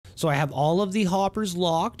So I have all of the hoppers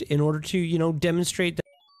locked in order to, you know, demonstrate that.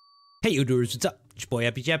 Hey, YouTubers, what's up? It's your boy,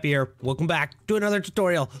 Happy Chappy here. Welcome back to another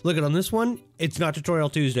tutorial. Look at on this one, it's not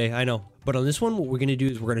Tutorial Tuesday, I know. But on this one, what we're going to do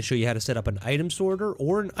is we're going to show you how to set up an item sorter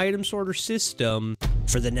or an item sorter system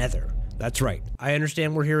for the Nether. That's right. I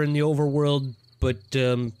understand we're here in the overworld, but,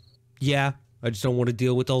 yeah, I just don't want to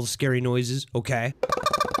deal with all the scary noises, okay?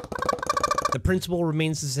 The principle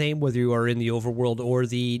remains the same whether you are in the overworld or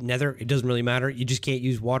the Nether. It doesn't really matter. You just can't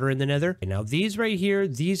use water in the Nether. And now these right here,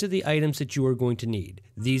 these are the items that you are going to need.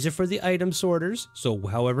 These are for the item sorters. So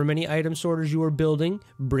however many item sorters you are building,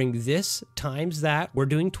 bring this times that. We're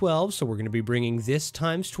doing 12, so we're going to be bringing this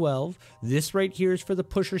times 12. This right here is for the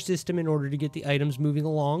pusher system in order to get the items moving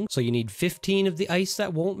along. So you need 15 of the ice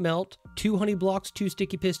that won't melt, 2 honey blocks, 2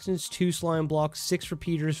 sticky pistons, 2 slime blocks, 6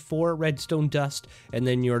 repeaters, 4 redstone dust, and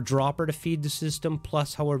then your dropper to feed the system,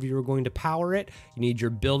 plus however you're going to power it. You need your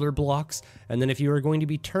builder blocks, and then if you are going to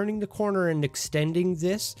be turning the corner and extending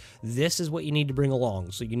this is what you need to bring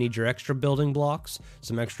along. So you need your extra building blocks,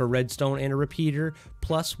 some extra redstone and a repeater,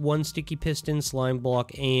 plus 1 sticky piston, slime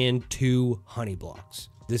block, and 2 honey blocks.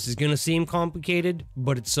 This is gonna seem complicated,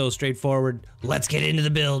 but it's so straightforward. Let's get into the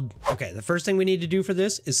build. Okay, the first thing we need to do for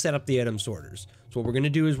this is set up the item sorters. So what we're gonna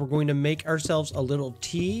do is we're going to make ourselves a little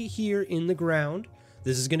T here in the ground.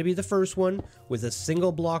 This is going to be the first one with a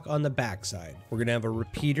single block on the backside. We're going to have a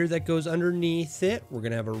repeater that goes underneath it. We're going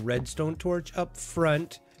to have a redstone torch up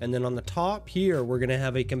front. And then on the top here, we're going to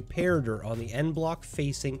have a comparator on the end block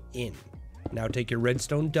facing in. Now take your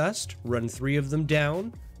redstone dust, run 3 of them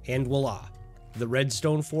down, and voila. The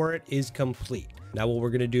redstone for it is complete. Now what we're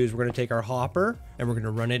going to do is we're going to take our hopper and we're going to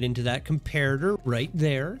run it into that comparator right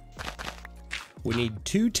there. We need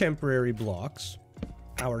 2 temporary blocks.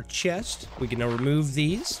 Our chest, we can now remove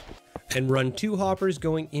these and run 2 hoppers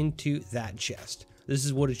going into that chest. This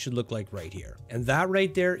is what it should look like right here. And that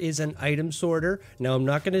right there is an item sorter. Now I'm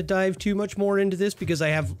not going to dive too much more into this because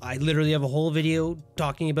I literally have a whole video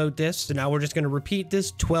talking about this. So now we're just going to repeat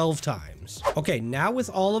this 12 times. Okay, now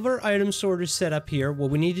with all of our item sorters set up here,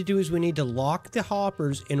 what we need to do is we need to lock the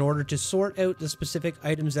hoppers in order to sort out the specific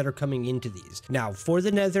items that are coming into these. Now for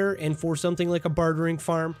the Nether and for something like a bartering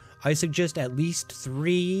farm, I suggest at least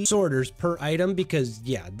 3 sorters per item because,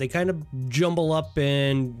 yeah, they kind of jumble up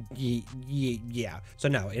and yeah. So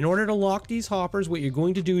now, in order to lock these hoppers, what you're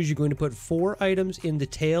going to do is you're going to put 4 items in the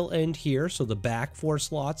tail end here, so the back 4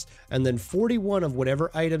 slots, and then 41 of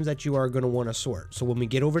whatever items that you are going to want to sort. So when we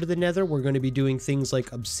get over to the Nether, we're going to be doing things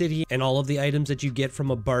like obsidian and all of the items that you get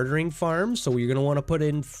from a bartering farm. So you're going to want to put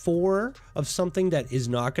in 4 of something that is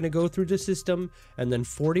not going to go through the system, and then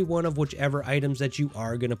 41 of whichever items that you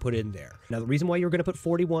are going to put in there. Now the reason why you're going to put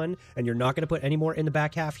 41 and you're not going to put any more in the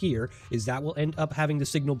back half here is that will end up having the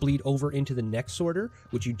signal bleed over into the next sorter,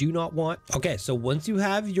 which you do not want. Okay, so once you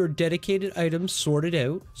have your dedicated items sorted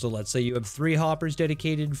out, so let's say you have 3 hoppers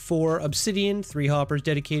dedicated for obsidian, 3 hoppers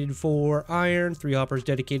dedicated for iron, 3 hoppers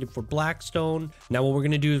dedicated for blackstone. Now what we're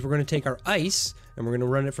going to do is we're going to take our ice and we're going to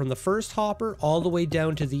run it from the first hopper all the way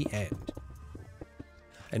down to the end.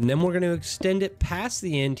 And then we're going to extend it past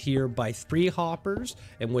the end here by 3 hoppers.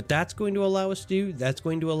 And what that's going to allow us to do, that's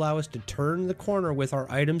going to allow us to turn the corner with our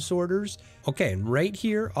item sorters. Okay, and right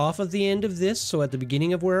here off of the end of this, so at the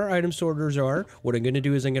beginning of where our item sorters are, what I'm going to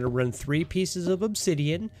do is I'm going to run 3 pieces of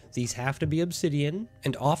obsidian. These have to be obsidian.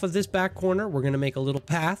 And off of this back corner, we're going to make a little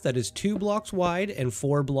path that is 2 blocks wide and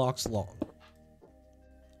 4 blocks long.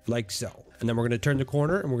 Like so. And then we're going to turn the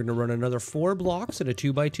corner and we're going to run another 4 blocks in a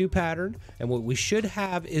 2x2 pattern. And what we should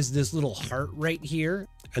have is this little heart right here.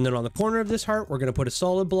 And then on the corner of this heart, we're going to put a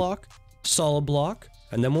solid block.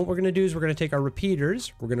 And then what we're going to do is we're going to take our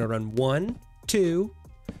repeaters. We're going to run 1, 2,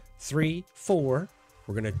 3, 4.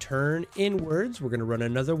 We're going to turn inwards. We're going to run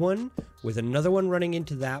another one with another one running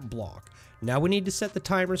into that block. Now we need to set the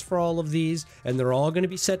timers for all of these, and they're all going to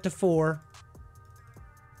be set to 4.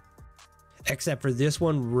 Except for this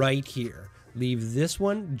one right here. Leave this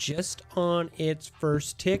one just on its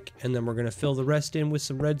first tick, and then we're going to fill the rest in with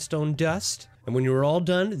some redstone dust. And when you're all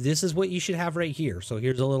done, this is what you should have right here. So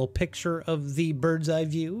here's a little picture of the bird's eye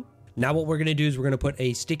view. Now what we're going to do is we're going to put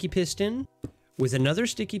a sticky piston with another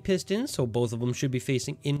sticky piston, so both of them should be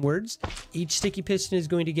facing inwards. Each sticky piston is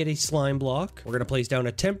going to get a slime block. We're going to place down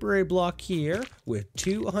a temporary block here with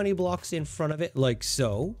 2 honey blocks in front of it, like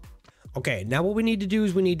so. Okay, now what we need to do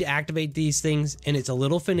is we need to activate these things, and it's a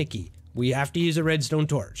little finicky. We have to use a redstone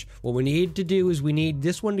torch. What we need to do is we need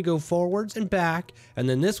this one to go forwards and back, and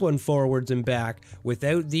then this one forwards and back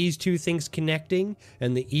without these 2 things connecting.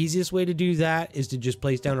 And the easiest way to do that is to just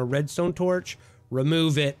place down a redstone torch,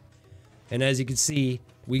 remove it, and as you can see,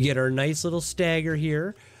 we get our nice little stagger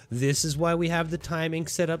here. This is why we have the timing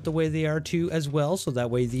set up the way they are too as well, so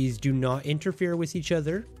that way these do not interfere with each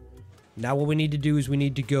other. Now what we need to do is we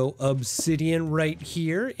need to go obsidian right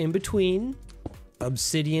here in between,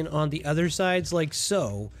 obsidian on the other sides like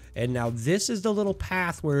so, and now this is the little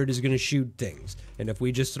path where it is going to shoot things. And if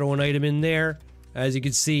we just throw an item in there, as you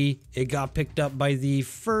can see, it got picked up by the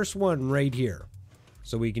first one right here.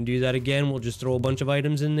 So we can do that again. We'll just throw a bunch of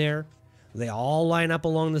items in there. They all line up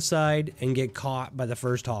along the side and get caught by the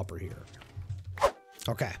first hopper here.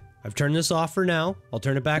 Okay, I've turned this off for now. I'll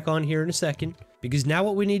turn it back on here in a second, because now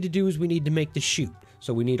what we need to do is we need to make the chute.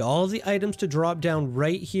 So we need all of the items to drop down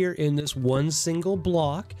right here in this one single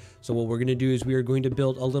block. So what we're going to do is we are going to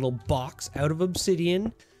build a little box out of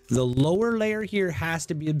obsidian. The lower layer here has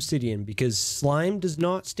to be obsidian because slime does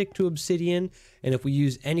not stick to obsidian. And if we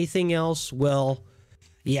use anything else, well,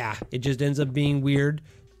 yeah, it just ends up being weird.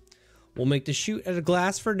 We'll make the chute out of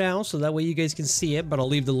glass for now, so that way you guys can see it, but I'll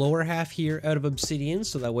leave the lower half here out of obsidian,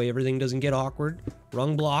 so that way everything doesn't get awkward.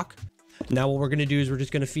 Wrong block. Now what we're going to do is we're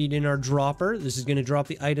just going to feed in our dropper. This is going to drop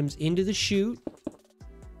the items into the chute.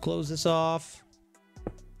 Close this off.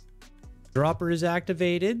 Dropper is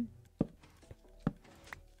activated.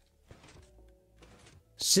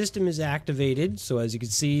 System is activated, so as you can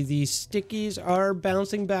see, the stickies are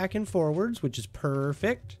bouncing back and forwards, which is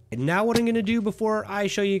perfect. And now what I'm going to do before I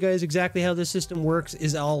show you guys exactly how the system works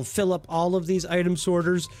is I'll fill up all of these item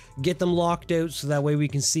sorters, get them locked out, so that way we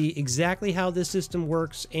can see exactly how this system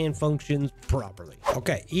works and functions properly.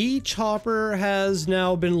 Okay, each hopper has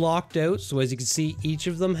now been locked out, so as you can see, each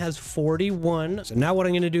of them has 41. So now what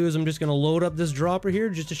I'm going to do is I'm just going to load up this dropper here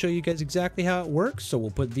just to show you guys exactly how it works. So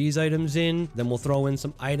we'll put these items in, then we'll throw in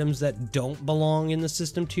some items that don't belong in the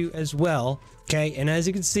system too as well. Okay, and as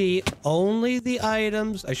you can see, only the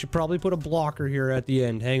items, I should probably put a blocker here at the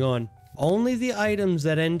end, hang on. Only the items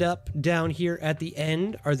that end up down here at the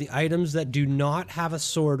end are the items that do not have a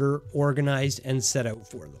sorter organized and set out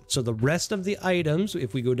for them. So the rest of the items,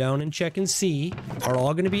 if we go down and check and see, are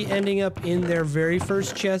all going to be ending up in their very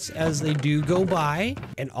first chests as they do go by.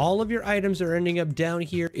 And all of your items are ending up down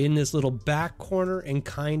here in this little back corner and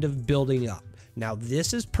kind of building up. Now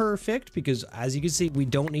this is perfect because as you can see, we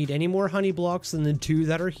don't need any more honey blocks than the 2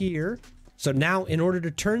 that are here. So now in order to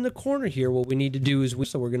turn the corner here, what we need to do is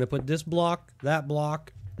so we're going to put this block, that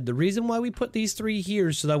block. The reason why we put these 3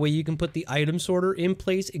 here so that way you can put the item sorter in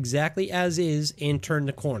place exactly as is and turn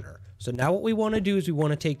the corner. So now what we want to do is we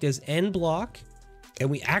want to take this end block and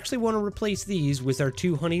we actually want to replace these with our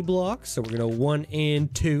 2 honey blocks. So we're going to 1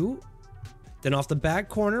 and 2. Then off the back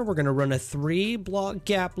corner, we're going to run a 3 block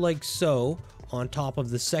gap like so. On top of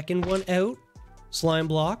the second one out, slime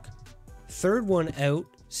block, third one out,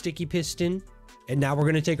 sticky piston, and now we're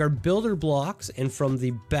going to take our builder blocks and from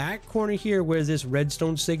the back corner here where this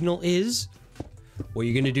redstone signal is, what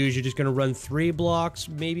you're going to do is you're just going to run 3 blocks,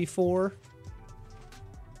 maybe 4.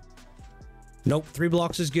 Nope, 3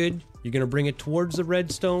 blocks is good. You're going to bring it towards the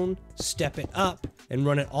redstone, step it up, and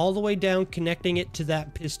run it all the way down, connecting it to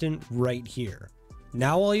that piston right here.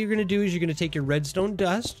 Now all you're going to do is you're going to take your redstone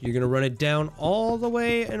dust, you're going to run it down all the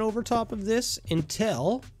way and over top of this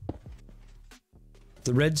until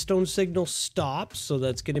the redstone signal stops. So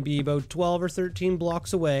that's going to be about 12 or 13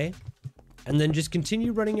 blocks away. And then just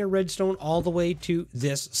continue running your redstone all the way to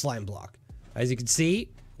this slime block. As you can see,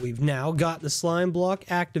 we've now got the slime block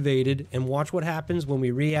activated, and watch what happens when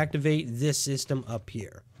we reactivate this system up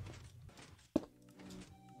here.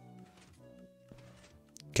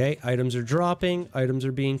 Okay, items are dropping, items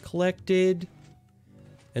are being collected,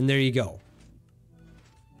 and there you go.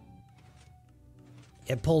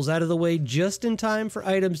 It pulls out of the way just in time for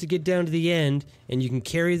items to get down to the end, and you can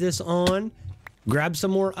carry this on, grab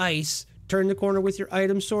some more ice, turn the corner with your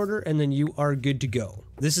item sorter, and then you are good to go.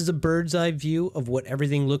 This is a bird's eye view of what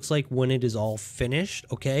everything looks like when it is all finished,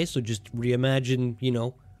 okay? So just reimagine, you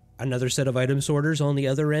know, another set of item sorters on the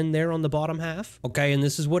other end there on the bottom half. Okay, and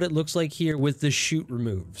this is what it looks like here with the chute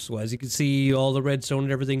removed. So as you can see, all the redstone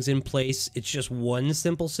and everything's in place. It's just one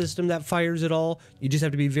simple system that fires it all. You just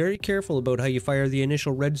have to be very careful about how you fire the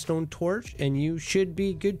initial redstone torch, and you should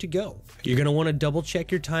be good to go. You're going to want to double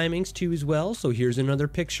check your timings too as well. So here's another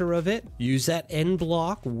picture of it. Use that end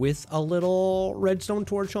block with a little redstone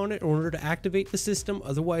torch on it in order to activate the system.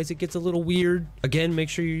 Otherwise, it gets a little weird. Again, make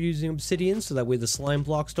sure you're using obsidian so that way the slime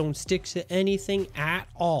blocks don't stick to anything at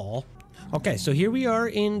all. Okay, so here we are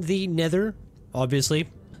in the Nether, obviously.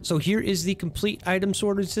 So here is the complete item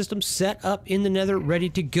sorting system set up in the Nether, ready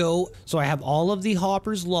to go. So I have all of the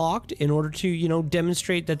hoppers locked in order to, you know,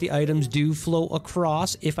 demonstrate that the items do flow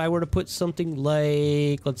across. If I were to put something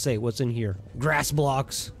like, let's say, what's in here? Grass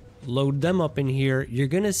blocks. load them up in here, you're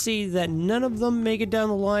gonna see that none of them make it down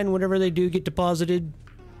the line. Whenever they do get deposited.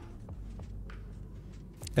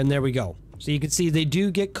 And there we go. So you can see they do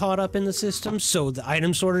get caught up in the system, so the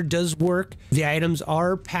item sorter does work. The items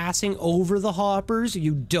are passing over the hoppers.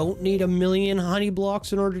 You don't need a million honey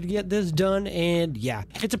blocks in order to get this done, and yeah,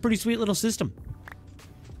 it's a pretty sweet little system.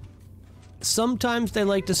 Sometimes they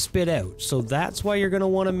like to spit out, so that's why you're going to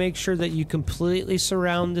want to make sure that you completely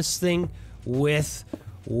surround this thing with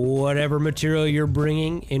whatever material you're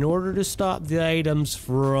bringing in order to stop the items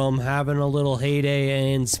from having a little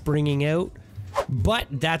heyday and springing out. But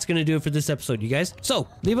that's going to do it for this episode, you guys. So,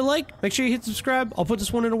 leave a like, make sure you hit subscribe. I'll put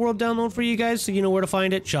this one in a world download for you guys so you know where to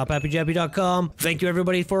find it. ShopHappyJappy.com. Thank you,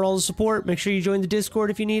 everybody, for all the support. Make sure you join the Discord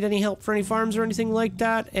if you need any help for any farms or anything like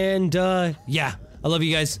that. And, yeah, I love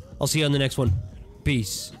you guys. I'll see you on the next one.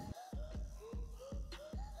 Peace.